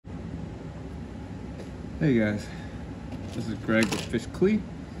Hey guys, this is Greg with Fishcle,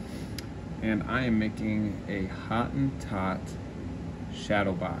 and I am making a Hottentot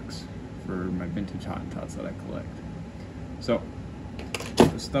shadow box for my vintage Hottentots that I collect. So,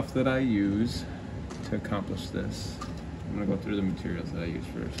 the stuff that I use to accomplish this, I'm going to go through the materials that I use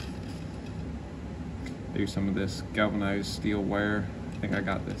first. I use some of this galvanized steel wire. I think I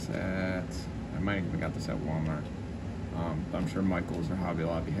got this I might even got this at Walmart. I'm sure Michael's or Hobby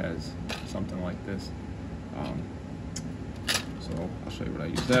Lobby has something like this. So I'll show you what I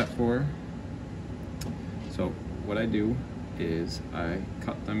use that for. So what I do is I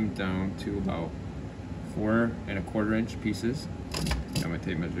cut them down to about 4 1/4 inch pieces. Got my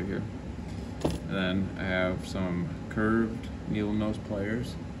tape measure here. And then I have some curved needle nose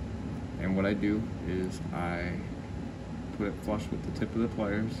pliers. And what I do is I put it flush with the tip of the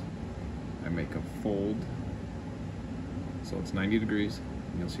pliers. I make a fold so it's 90 degrees.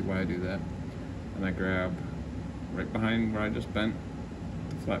 And you'll see why I do that. And I grab right behind where I just bent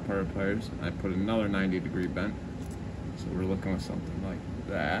the flat part of pliers, and I put another 90-degree bent. So we're looking with something like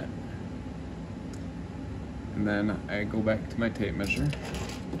that. And then I go back to my tape measure,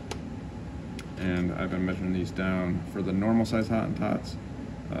 and I've been measuring these down for the normal size Hottentots.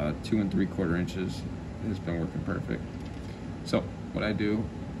 2 3/4 inches has been working perfect. So what I do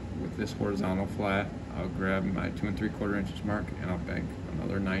with this horizontal flat, I'll grab my 2 3/4 inches mark and I'll bank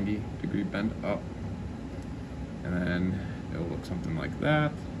another 90-degree bend up, and then it'll look something like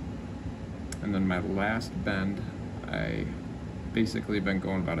that. And then my last bend, I basically been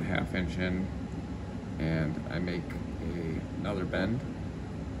going about a 1/2 inch in, and I make another bend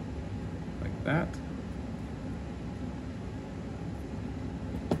like that.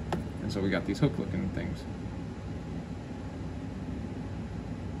 And so we got these hook looking things.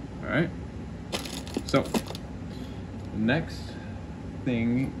 All right. So, next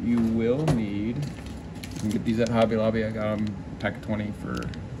thing you will need, you can get these at Hobby Lobby. I got them a pack of 20 for,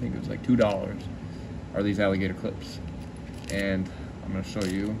 I think it was like $2, are these alligator clips. And I'm gonna show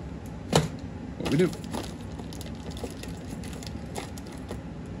you what we do.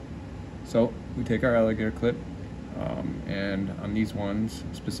 So, we take our alligator clip, and on these ones,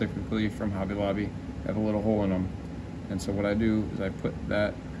 specifically from Hobby Lobby, have a little hole in them. And so what I do is I put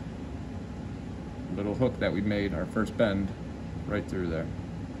that little hook that we made, our first bend, right through there.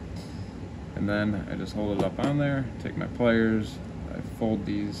 And then I just hold it up on there, take my pliers, I fold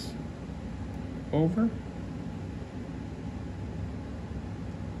these over.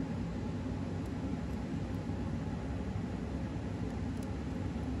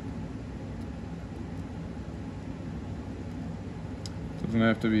 Doesn't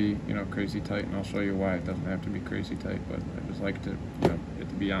have to be, crazy tight, and I'll show you why it doesn't have to be crazy tight, but I just like to, it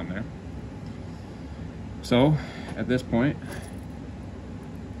to be on there. So, at this point,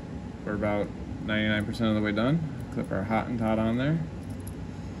 we're about 99% of the way done. Clip our Hottentot on there,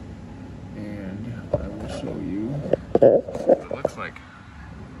 and I will show you what it looks like.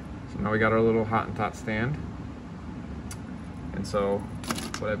 So now we got our little Hottentot stand, and so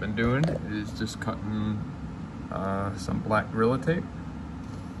what I've been doing is just cutting some black Gorilla tape,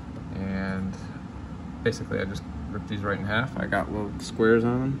 and basically I just rip these right in half. I got little squares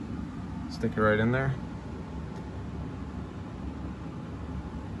on them, stick it right in there.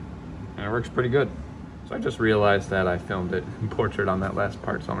 And it works pretty good. So I just realized that I filmed it in portrait on that last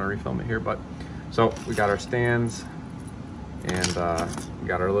part, so I'm gonna refilm it here. But so we got our stands, and we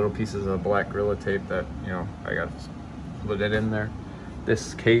got our little pieces of black Gorilla tape that I got split it in there.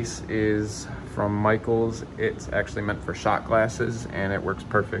 This case is from Michael's. It's actually meant for shot glasses, and it works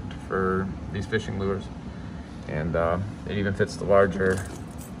perfect for these fishing lures. And it even fits the larger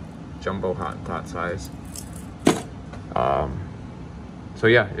jumbo Hottentot size. So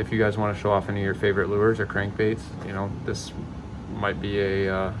yeah, if you guys want to show off any of your favorite lures or crankbaits, this might be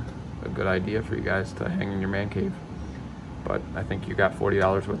a good idea for you guys to hang in your man cave. But I think you got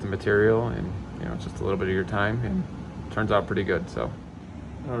 $40 worth of material, and it's just a little bit of your time, and it turns out pretty good. So,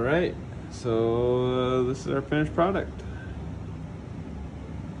 all right, so this is our finished product.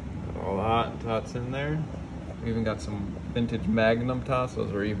 Got all the Hottentots in there. We even got some vintage Magnum tots.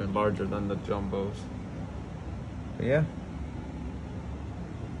 Those are even larger than the jumbos. But yeah.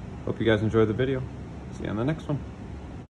 Hope you guys enjoyed the video. See you on the next one.